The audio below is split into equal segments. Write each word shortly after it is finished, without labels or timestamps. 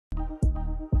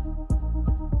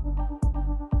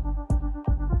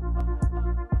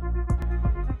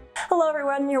Hello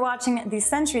everyone, you're watching the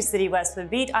Century City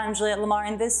Westwood Beat. I'm Juliette Lamar,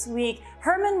 and this week,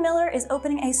 Herman Miller is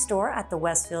opening a store at the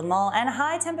Westfield Mall, and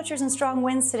high temperatures and strong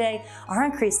winds today are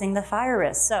increasing the fire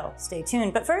risk, so stay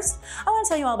tuned. But first, I want to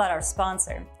tell you all about our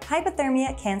sponsor.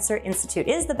 Hyperthermia Cancer Institute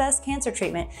is the best cancer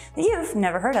treatment that you've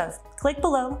never heard of. Click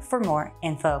below for more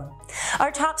info.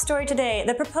 Our top story today,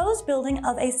 the proposed building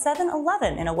of a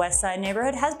 7-Eleven in a West Side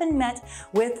neighborhood has been met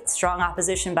with strong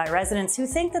opposition by residents who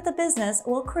think that the business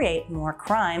will create more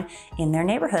crime in their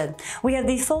neighborhood. We have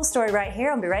the full story right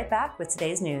here. I'll be right back with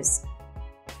today's news.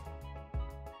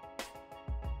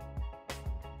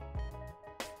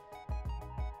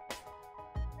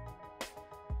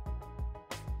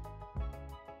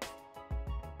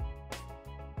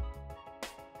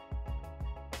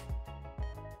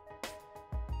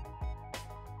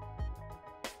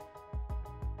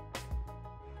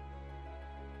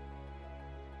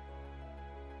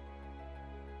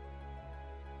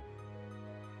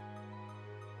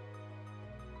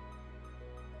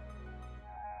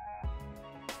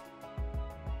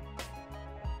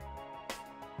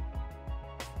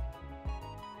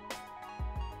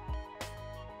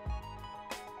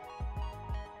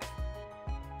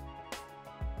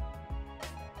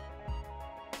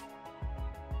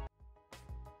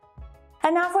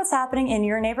 And now for what's happening in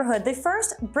your neighborhood. The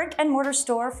first brick and mortar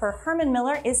store for Herman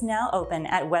Miller is now open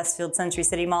at Westfield Century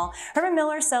City Mall. Herman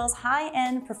Miller sells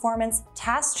high-end performance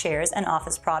task chairs and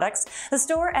office products. The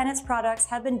store and its products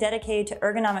have been dedicated to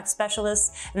ergonomic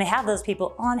specialists, and they have those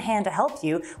people on hand to help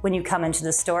you when you come into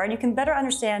the store, and you can better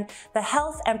understand the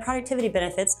health and productivity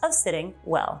benefits of sitting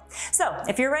well. So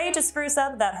if you're ready to spruce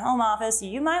up that home office,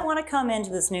 you might want to come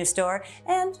into this new store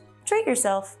and treat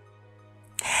yourself.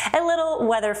 A little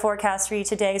weather forecast for you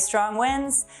today. Strong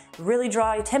winds, really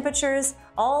dry temperatures.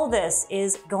 All this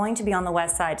is going to be on the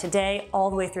west side today,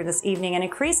 all the way through this evening, and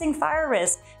increasing fire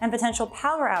risk and potential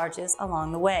power outages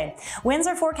along the way. Winds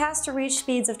are forecast to reach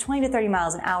speeds of 20 to 30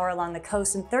 miles an hour along the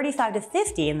coast and 35 to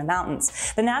 50 in the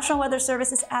mountains. The National Weather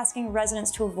Service is asking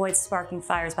residents to avoid sparking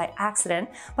fires by accident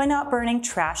by not burning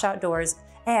trash outdoors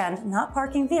and not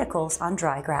parking vehicles on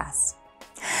dry grass.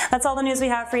 That's all the news we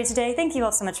have for you today. Thank you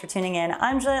all so much for tuning in.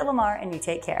 I'm Juliette Lamar, and you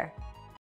take care.